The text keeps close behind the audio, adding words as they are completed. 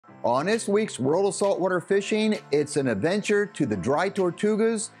On this week's World of Saltwater Fishing, it's an adventure to the Dry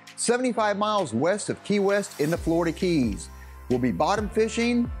Tortugas, 75 miles west of Key West in the Florida Keys. We'll be bottom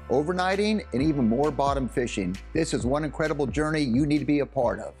fishing, overnighting, and even more bottom fishing. This is one incredible journey you need to be a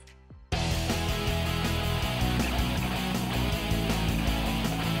part of.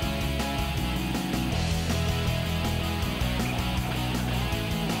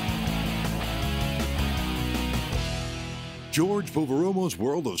 George Poveromo's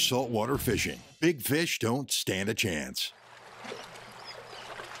World of Saltwater Fishing. Big fish don't stand a chance.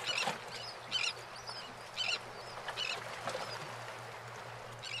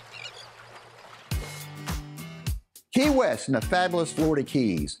 Key West in the fabulous Florida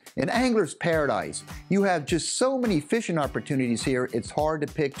Keys, an angler's paradise. You have just so many fishing opportunities here, it's hard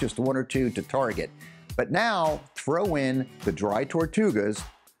to pick just one or two to target. But now, throw in the Dry Tortugas,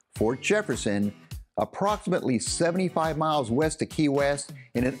 Fort Jefferson, approximately 75 miles west of Key West,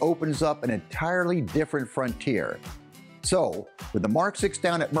 and it opens up an entirely different frontier. So, with the Mark 6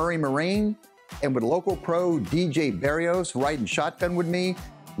 down at Murray Marine, and with local pro DJ Barrios riding shotgun with me,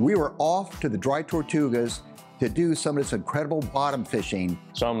 we were off to the Dry Tortugas to do some of this incredible bottom fishing.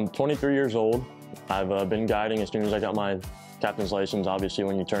 So I'm 23 years old. I've been guiding as soon as I got my captain's license, obviously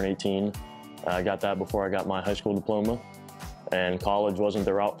when you turn 18. I got that before I got my high school diploma. And college wasn't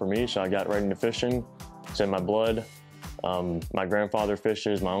the route for me, so I got right into fishing. It's in my blood. My grandfather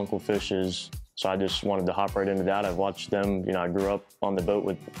fishes, my uncle fishes, so I just wanted to hop right into that. I've watched them, I grew up on the boat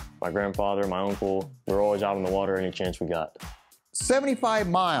with my grandfather, my uncle. We were always out on the water any chance we got. 75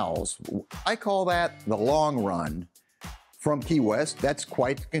 miles, I call that the long run. From Key West, that's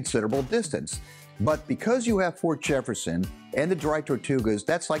quite a considerable distance. But because you have Fort Jefferson and the Dry Tortugas,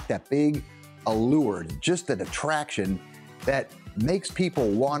 that's like that big allure, just an attraction that makes people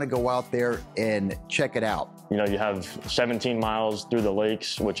want to go out there and check it out. You have 17 miles through the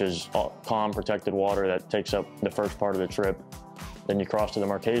lakes, which is calm, protected water that takes up the first part of the trip. Then you cross to the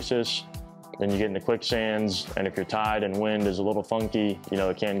Marquesas, then you get into quicksands, and if your tide and wind is a little funky,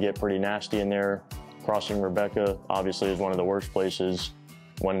 it can get pretty nasty in there. Crossing Rebecca, obviously, is one of the worst places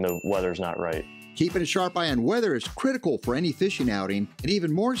when the weather's not right. Keeping a sharp eye on weather is critical for any fishing outing, and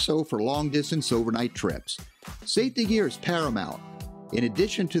even more so for long-distance overnight trips. Safety gear is paramount. In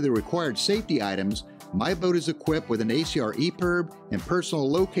addition to the required safety items, my boat is equipped with an ACR EPIRB and personal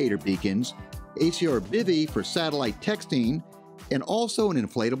locator beacons, ACR Bivy for satellite texting, and also an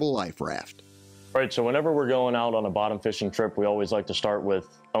inflatable life raft. Right, so whenever we're going out on a bottom fishing trip, we always like to start with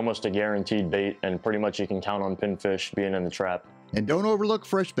almost a guaranteed bait, and pretty much you can count on pinfish being in the trap. And don't overlook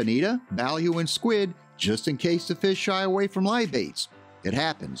fresh bonita, ballyhoo, and squid, just in case the fish shy away from live baits. It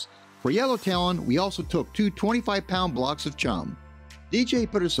happens. For yellowtail, we also took two 25-pound blocks of chum.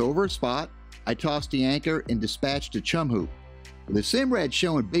 DJ put us over a spot. I tossed the anchor and dispatched a chum hoop. With the sim red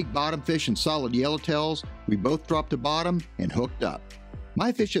showing big bottom fish and solid yellowtails, we both dropped to bottom and hooked up.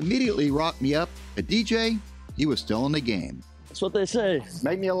 My fish immediately rocked me up, but DJ, he was still in the game. That's what they say.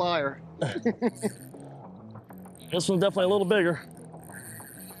 Make me a liar. This one's definitely a little bigger.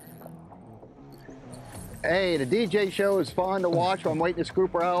 Hey, the DJ show is fun to watch while I'm waiting to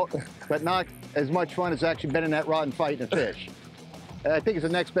scoop her out, but not as much fun as actually bending that rod and fighting a fish. I think it's the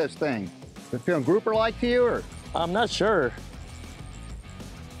next best thing. Is it feeling grouper-like to you, or? I'm not sure.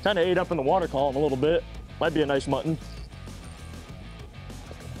 Kind of ate up in the water column a little bit. Might be a nice mutton.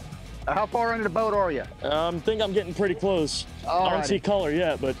 How far into the boat are you? I think I'm getting pretty close. I don't see color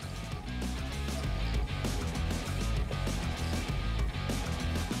yet, but.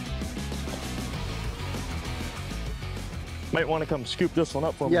 Might want to come scoop this one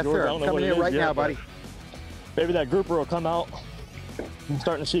up for me, yes, George. sir. I don't know Coming what it in right is now, yet, buddy. Maybe that grouper will come out. I'm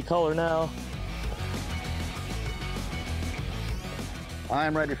starting to see color now.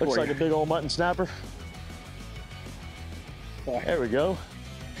 I'm ready for you. Looks like a big old mutton snapper. There we go.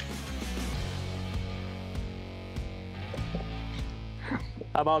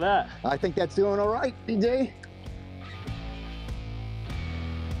 How about that? I think that's doing all right, DJ.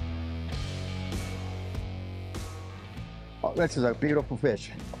 Oh, this is a beautiful fish.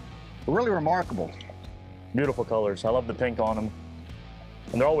 Really remarkable. Beautiful colors. I love the pink on them.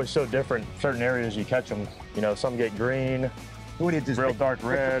 And they're always so different. Certain areas you catch them, some get green, real dark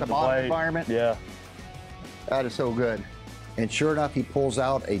red, the white. Environment. Yeah. That is so good. And sure enough, he pulls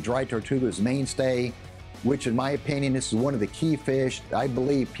out a Dry Tortuga's mainstay, which in my opinion, this is one of the key fish I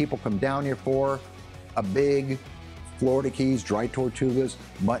believe people come down here for. A big Florida Keys Dry Tortugas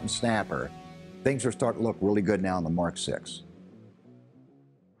mutton snapper. Things are starting to look really good now on the Mark 6.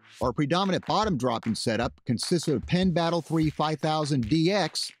 Our predominant bottom dropping setup consists of Penn Battle 3 5000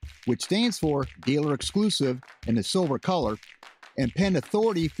 DX, which stands for Dealer Exclusive in the silver color, and Penn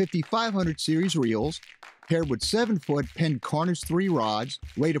Authority 5500 series reels, paired with 7-foot Penn Carnage 3 rods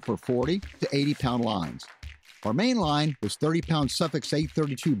rated for 40 to 80-pound lines. Our main line was 30-pound Suffix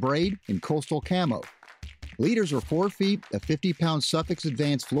 832 braid in coastal camo. Leaders are 4 feet of 50-pound Suffix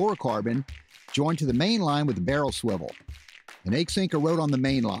Advanced fluorocarbon joined to the main line with a barrel swivel. An egg sinker rode on the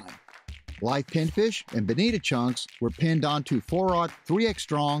main line. Live pinfish and bonita chunks were pinned onto 4/0 3X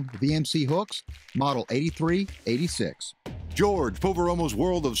strong VMC hooks, model 8386. George Poveromo's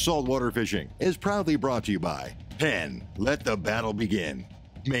World of Saltwater Fishing is proudly brought to you by Penn, let the battle begin.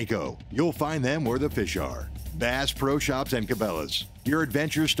 Mako, you'll find them where the fish are. Bass Pro Shops and Cabela's, your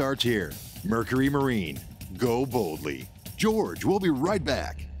adventure starts here. Mercury Marine, go boldly. George, we'll be right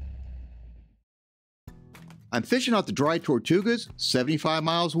back. I'm fishing off the Dry Tortugas, 75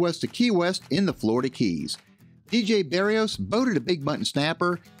 miles west of Key West in the Florida Keys. DJ Barrios boated a big mutton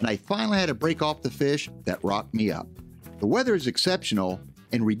snapper, and I finally had to break off the fish that rocked me up. The weather is exceptional,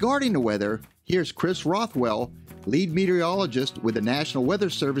 and regarding the weather, here's Chris Rothwell, lead meteorologist with the National Weather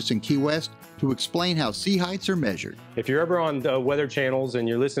Service in Key West, to explain how sea heights are measured. If you're ever on the weather channels and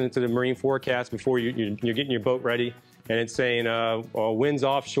you're listening to the marine forecast before you're getting your boat ready, and it's saying winds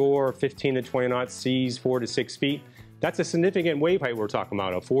offshore 15 to 20 knots, seas 4 to 6 feet, that's a significant wave height we're talking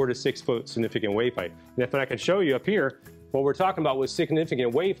about, a 4 to 6 foot significant wave height. And if I can show you up here, what we're talking about with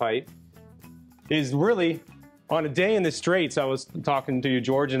significant wave height is really on a day in the Straits. I was talking to you,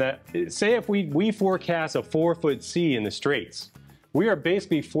 George, and that say if we forecast a 4-foot sea in the Straits, we are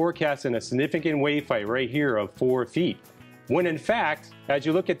basically forecasting a significant wave height right here of 4 feet. When in fact, as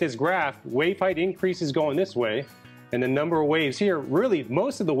you look at this graph, wave height increases going this way, and the number of waves here, really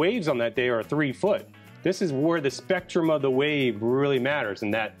most of the waves on that day are 3 foot. This is where the spectrum of the wave really matters,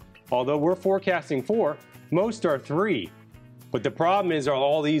 and that although we're forecasting 4, most are 3. But the problem is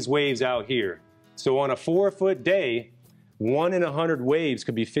all these waves out here. So on a 4-foot day, 1 in 100 waves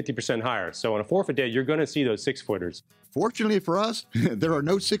could be 50% higher. So on a 4-foot day, you're gonna see those 6-footers. Fortunately for us, there are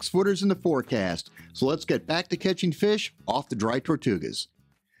no 6-footers in the forecast, so let's get back to catching fish off the Dry Tortugas.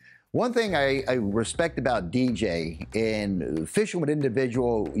 One thing I respect about DJ, in fishing with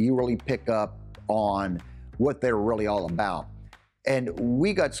individual, you really pick up on what they're really all about. And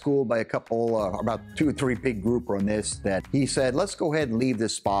we got schooled by a couple, about 2 or 3 big grouper on this, that he said, let's go ahead and leave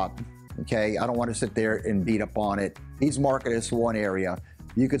this spot, okay? I don't want to sit there and beat up on it. He's marketed us one area.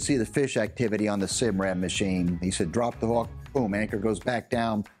 You could see the fish activity on the Simrad machine. He said, drop the hook, boom, anchor goes back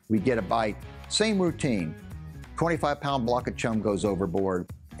down, we get a bite. Same routine. 25-pound block of chum goes overboard.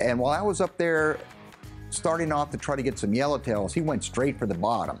 And while I was up there starting off to try to get some yellowtails, he went straight for the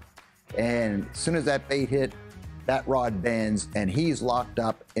bottom. And as soon as that bait hit, that rod bends and he's locked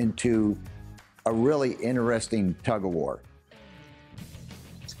up into a really interesting tug of war.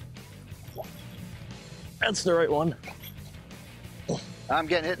 That's the right one. I'm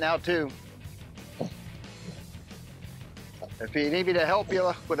getting hit now too. If you need me to help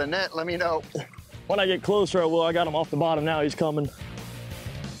you with a net, let me know. When I get closer, I will. I got him off the bottom now. He's coming.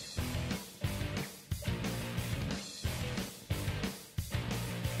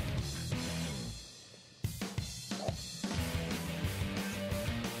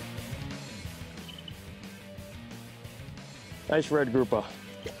 Nice red grouper.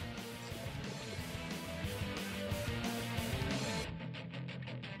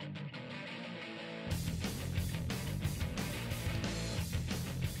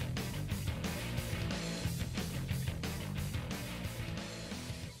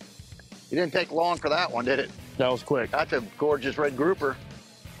 It didn't take long for that one, did it? That was quick. That's a gorgeous red grouper.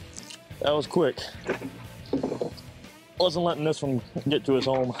 That was quick. Wasn't letting this one get to his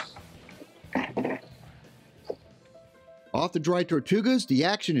home. Off the Dry Tortugas, the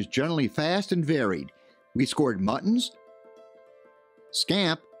action is generally fast and varied. We scored muttons,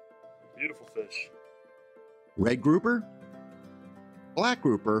 scamp, Beautiful fish. red grouper, black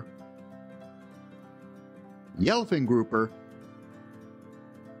grouper, yellowfin grouper,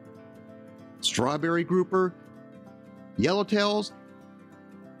 strawberry grouper, yellowtails,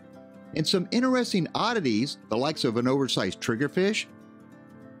 and some interesting oddities, the likes of an oversized triggerfish,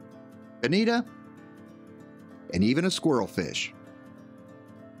 bonita, and even a squirrelfish.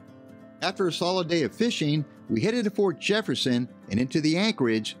 After a solid day of fishing, we headed to Fort Jefferson and into the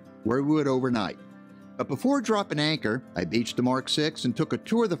anchorage where we would overnight. But before dropping anchor, I beached the Mark VI and took a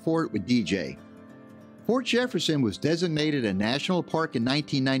tour of the fort with DJ. Fort Jefferson was designated a national park in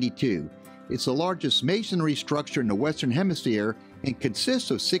 1992. It's the largest masonry structure in the Western Hemisphere and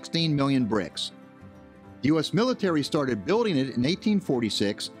consists of 16 million bricks. The U.S. military started building it in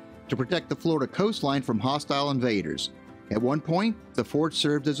 1846 to protect the Florida coastline from hostile invaders. At one point, the fort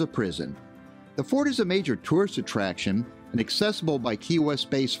served as a prison. The fort is a major tourist attraction, and accessible by Key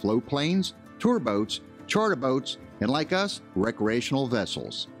West-based float planes, tour boats, charter boats, and like us, recreational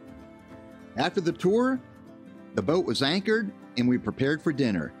vessels. After the tour, the boat was anchored and we prepared for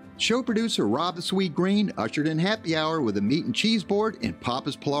dinner. Show producer Rob the Sweet Green ushered in happy hour with a meat and cheese board and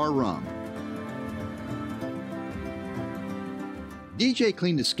Papa's Pilar rum. DJ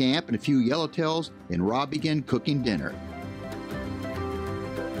cleaned the scamp and a few yellowtails, and Rob began cooking dinner.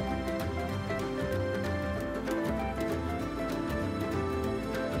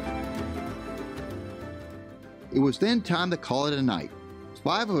 It was then time to call it a night.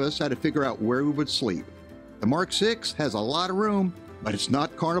 5 of us had to figure out where we would sleep. The Mark VI has a lot of room, but it's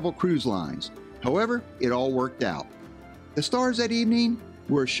not Carnival Cruise Lines. However, it all worked out. The stars that evening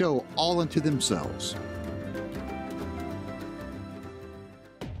were a show all unto themselves.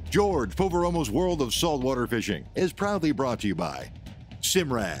 George Poveromo's World of Saltwater Fishing is proudly brought to you by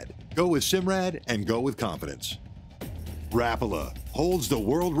Simrad. Go with Simrad and go with confidence. Rapala holds the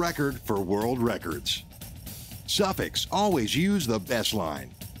world record for world records. Suffix, always use the best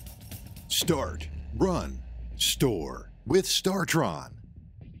line. Start, run, store with Startron.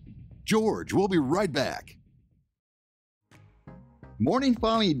 George, we'll be right back. Morning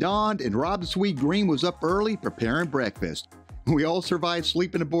finally dawned and Rob the Sweet Green was up early preparing breakfast. We all survived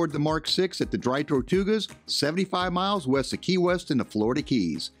sleeping aboard the Mark VI at the Dry Tortugas, 75 miles west of Key West in the Florida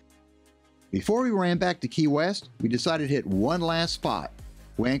Keys. Before we ran back to Key West, we decided to hit one last spot.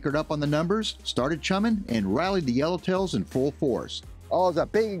 We anchored up on the numbers, started chumming, and rallied the yellowtails in full force. Oh, there's a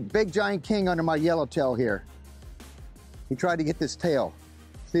big giant king under my yellowtail here. He tried to get this tail.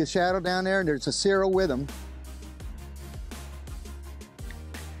 See the shadow down there? And there's a cirro with him.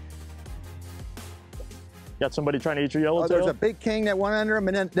 Got somebody trying to eat your yellowtail? There's a big king that went under him,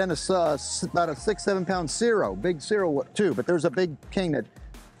 and then about a 6-7 pound cirro, big cirro too. But there's a big king that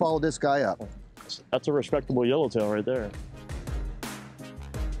followed this guy up. That's a respectable yellowtail right there.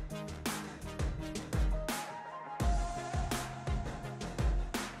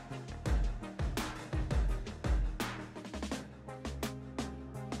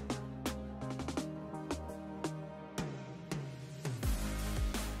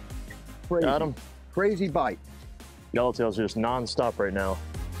 Crazy. Got him. Crazy bite. Yellowtail's just non-stop right now.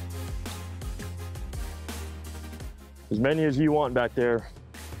 As many as you want back there.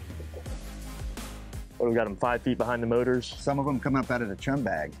 What, we got them 5 feet behind the motors. Some of them come up out of the chum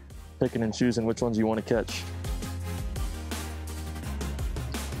bag. Picking and choosing which ones you want to catch.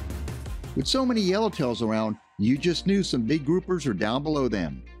 With so many yellowtails around, you just knew some big groupers are down below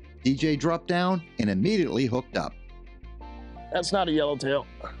them. DJ dropped down and immediately hooked up. That's not a yellowtail.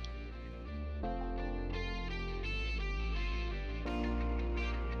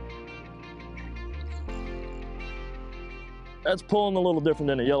 That's pulling a little different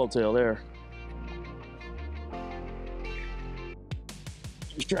than a yellowtail there.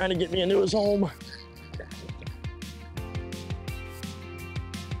 He's trying to get me into his home.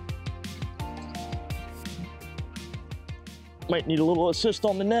 Might need a little assist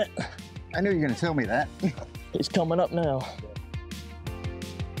on the net. I knew you were going to tell me that. He's coming up now.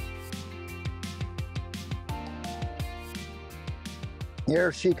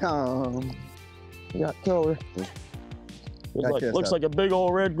 Here she comes. Got color. Looks like a big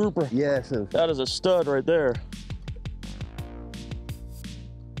old red grouper. Yes. That is a stud right there.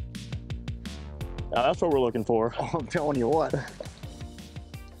 Now that's what we're looking for. Oh, I'm telling you what.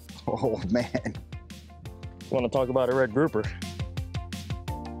 Oh, man. You want to talk about a red grouper?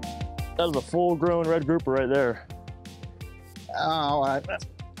 That is a full-grown red grouper right there. Oh, I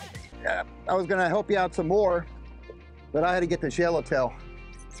was going to help you out some more, but I had to get this yellowtail.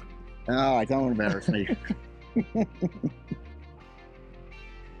 Oh, don't embarrass me.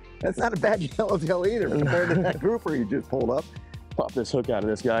 That's not a bad yellowtail either compared to that grouper you just pulled up. Pop this hook out of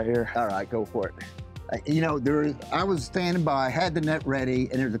this guy here. All right, go for it. You know, I was standing by, had the net ready,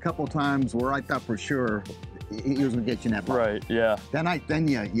 and there's a couple times where I thought for sure he was gonna get you in that bite. Right, yeah. Then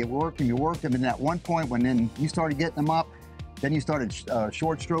you worked and at that one point when then you started getting them up, then you started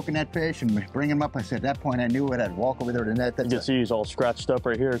short stroking that fish and bringing them up. I said at that point I knew it. I'd walk over there to the net. You can see he's all scratched up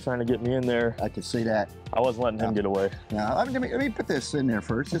right here trying to get me in there. I could see that. I wasn't letting him get away. Now, let me put this in there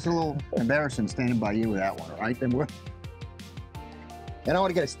first. It's a little embarrassing standing by you with that one, all right? And I want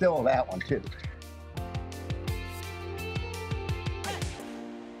to get a still of that one too.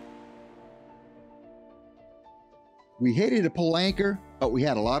 We hated to pull anchor, but we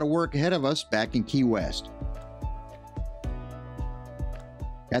had a lot of work ahead of us back in Key West.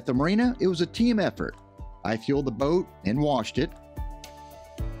 At the marina, it was a team effort. I fueled the boat and washed it.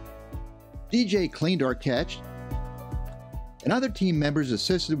 DJ cleaned our catch, and other team members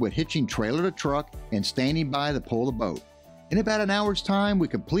assisted with hitching trailer to truck and standing by to pull the boat. In about an hour's time, we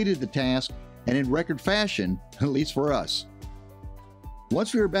completed the task, and in record fashion, at least for us.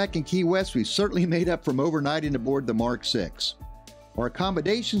 Once we were back in Key West, we certainly made up from overnighting aboard the Mark VI. Our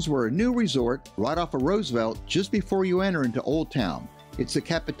accommodations were a new resort right off of Roosevelt just before you enter into Old Town. It's the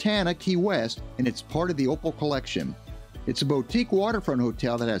Capitana Key West, and it's part of the Opal Collection. It's a boutique waterfront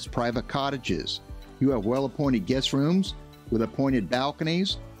hotel that has private cottages. You have well-appointed guest rooms with appointed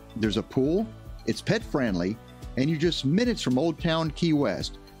balconies. There's a pool. It's pet-friendly, and you're just minutes from Old Town Key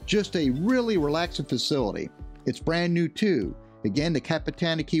West. Just a really relaxing facility. It's brand new too. Again, the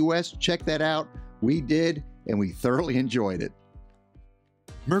Capitana Key West, check that out. We did, and we thoroughly enjoyed it.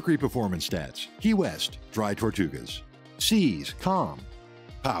 Mercury Performance Stats, Key West, Dry Tortugas. Seas, calm.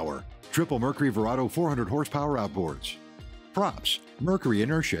 Power, triple Mercury Verado 400 horsepower outboards. Props, Mercury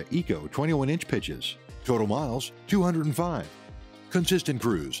Inertia Eco 21-inch pitches. Total miles, 205. Consistent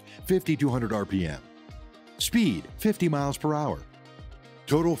cruise, 5,200 RPM. Speed, 50 miles per hour.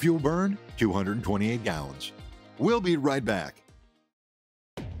 Total fuel burn, 228 gallons. We'll be right back.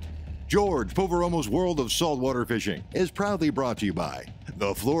 George Poveromo's World of Saltwater Fishing is proudly brought to you by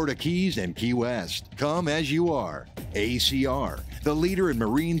the Florida Keys and Key West. Come as you are. ACR, the leader in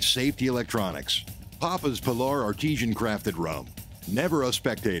marine safety electronics. Papa's Pilar Artesian Crafted Rum. Never a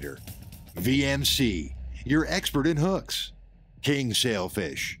spectator. VMC, your expert in hooks. King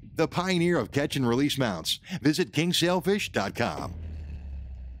Sailfish, the pioneer of catch and release mounts. Visit kingsailfish.com.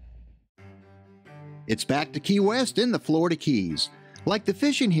 It's back to Key West in the Florida Keys. Like the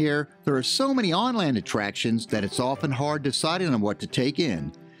fishing here, there are so many on-land attractions that it's often hard deciding on what to take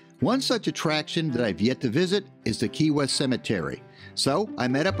in. One such attraction that I've yet to visit is the Key West Cemetery. So I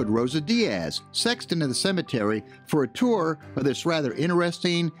met up with Rosa Diaz, sexton of the cemetery, for a tour of this rather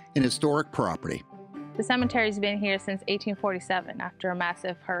interesting and historic property. The cemetery's been here since 1847 after a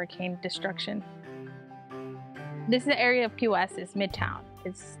massive hurricane destruction. This is the area of Key West, it's Midtown.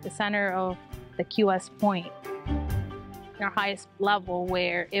 It's the center of the Key West Point, our highest level,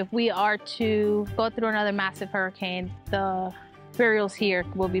 where if we are to go through another massive hurricane, the burials here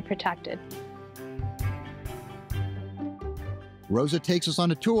will be protected. Rosa takes us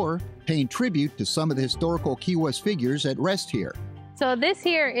on a tour, paying tribute to some of the historical Key West figures at rest here. So this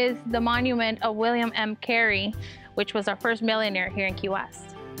here is the monument of William M. Carey, which was our first millionaire here in Key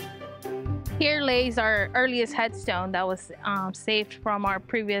West. Here lays our earliest headstone that was saved from our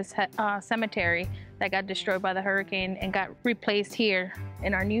previous cemetery that got destroyed by the hurricane and got replaced here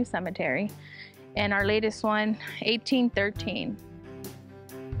in our new cemetery. And our latest one, 1813.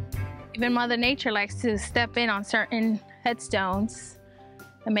 Even Mother Nature likes to step in on certain headstones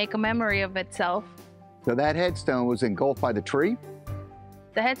and make a memory of itself. So that headstone was engulfed by the tree?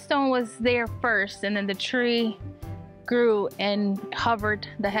 The headstone was there first, and then the tree grew and covered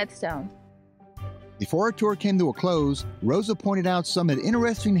the headstone. Before our tour came to a close, Rosa pointed out some of the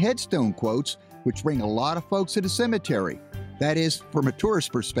interesting headstone quotes which bring a lot of folks to the cemetery. That is, from a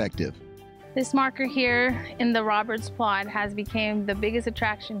tourist perspective. This marker here in the Roberts plot has become the biggest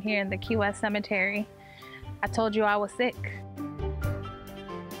attraction here in the Key West Cemetery. I told you I was sick.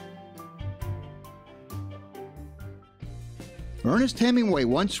 Ernest Hemingway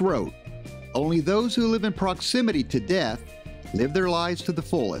once wrote, "Only those who live in proximity to death live their lives to the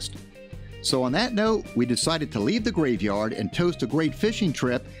fullest." So on that note, we decided to leave the graveyard and toast a great fishing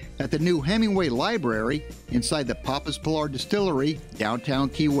trip at the new Hemingway Library inside the Papa's Pilar Distillery, downtown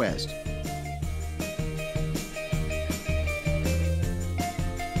Key West.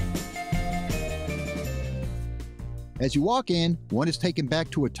 As you walk in, one is taken back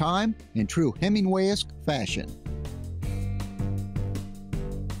to a time in true Hemingway-esque fashion.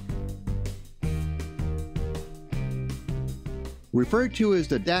 Referred to as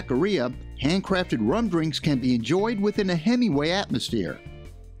the daiquiri, handcrafted rum drinks can be enjoyed within a Hemingway atmosphere.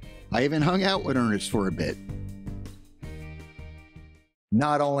 I even hung out with Ernest for a bit.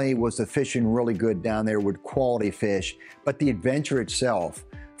 Not only was the fishing really good down there with quality fish, but the adventure itself.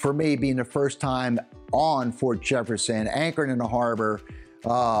 For me, being the first time on Fort Jefferson, anchoring in the harbor,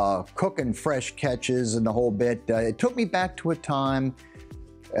 cooking fresh catches and the whole bit, it took me back to a time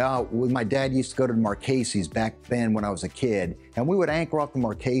when my dad used to go to the Marquesas back then when I was a kid, and we would anchor off the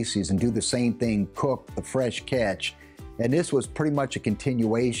Marquesas and do the same thing, cook the fresh catch. And this was pretty much a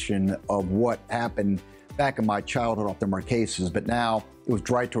continuation of what happened back in my childhood off the Marquesas, but now it was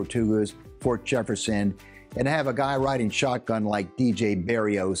Dry Tortugas, Fort Jefferson, and to have a guy riding shotgun like DJ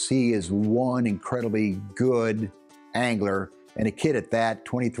Barrios. He is one incredibly good angler, and a kid at that,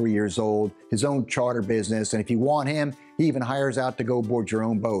 23 years old, his own charter business, and if you want him, he even hires out to go board your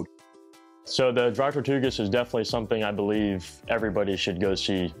own boat. So the Dry Tortugas is definitely something I believe everybody should go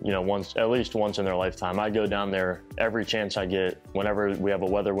see, at least once in their lifetime. I go down there every chance I get. Whenever we have a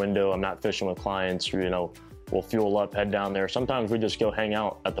weather window, I'm not fishing with clients, we'll fuel up, head down there. Sometimes we just go hang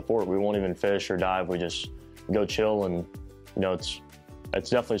out at the port. We won't even fish or dive. We just go chill, and it's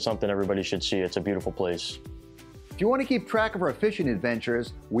definitely something everybody should see. It's a beautiful place. If you want to keep track of our fishing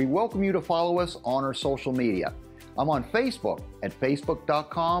adventures, we welcome you to follow us on our social media. I'm on Facebook at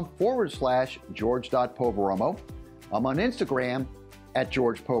facebook.com/George.Poveromo. I'm on Instagram at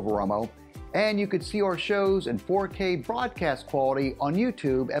George Poveromo. And you can see our shows in 4K broadcast quality on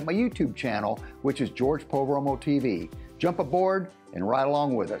YouTube at my YouTube channel, which is George Poveromo TV. Jump aboard and ride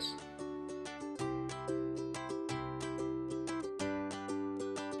along with us.